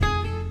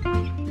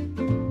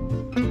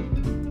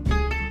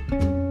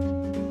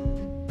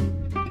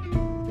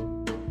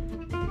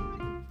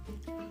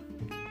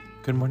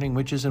Good morning,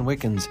 witches and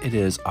Wiccans. It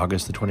is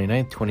August the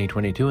 29th,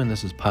 2022, and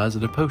this is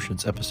Positive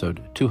Potions, episode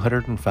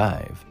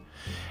 205.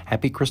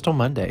 Happy Crystal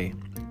Monday.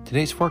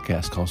 Today's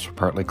forecast calls for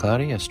partly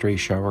cloudy, a stray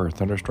shower or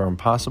thunderstorm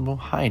possible,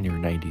 high near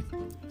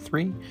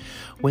 93,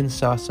 wind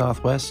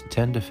south-southwest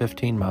 10 to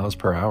 15 miles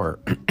per hour.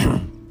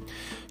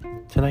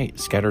 Tonight,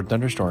 scattered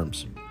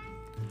thunderstorms.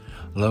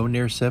 Low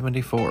near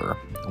 74,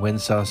 wind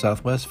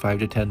south-southwest 5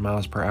 to 10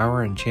 miles per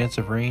hour, and chance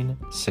of rain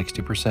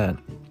 60%.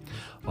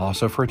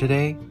 Also for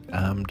today,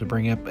 to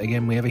bring up,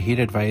 again, we have a heat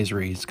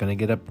advisory. It's going to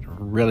get up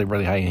really,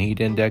 really high in heat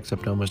index,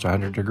 up to almost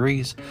 100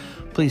 degrees.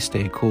 Please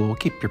stay cool,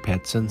 keep your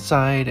pets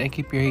inside, and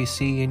keep your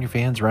AC and your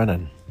fans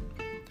running.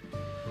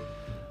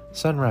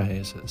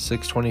 Sunrise,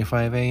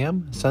 6:25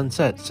 a.m.,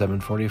 sunset,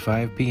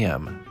 7:45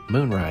 p.m.,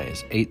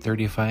 moonrise,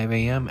 8:35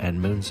 a.m., and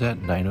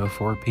moonset,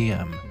 9:04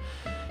 p.m.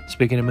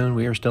 Speaking of moon,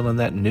 we are still in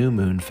that new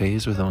moon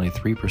phase with only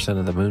 3%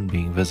 of the moon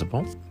being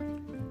visible.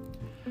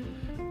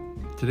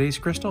 Today's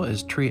crystal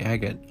is tree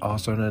agate,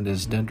 also known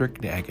as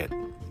dendritic agate.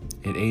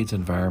 It aids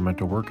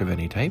environmental work of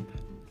any type,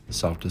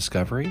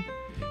 self-discovery,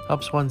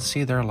 helps one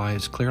see their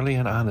lives clearly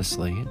and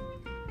honestly,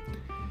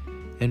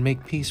 and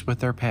make peace with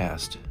their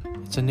past.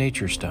 It's a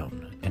nature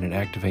stone, and it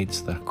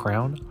activates the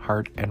crown,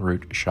 heart, and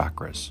root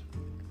chakras.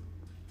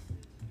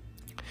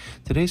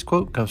 Today's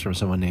quote comes from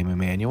someone named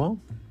Emmanuel.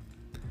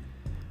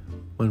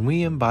 When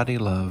we embody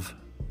love,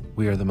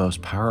 we are the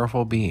most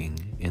powerful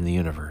being in the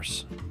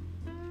universe.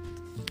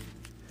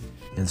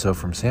 And so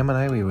from Sam and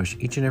I, we wish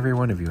each and every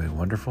one of you a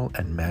wonderful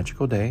and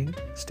magical day.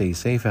 Stay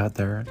safe out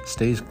there.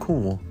 Stay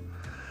cool.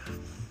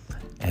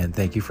 And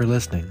thank you for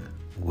listening.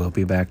 We'll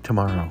be back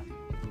tomorrow.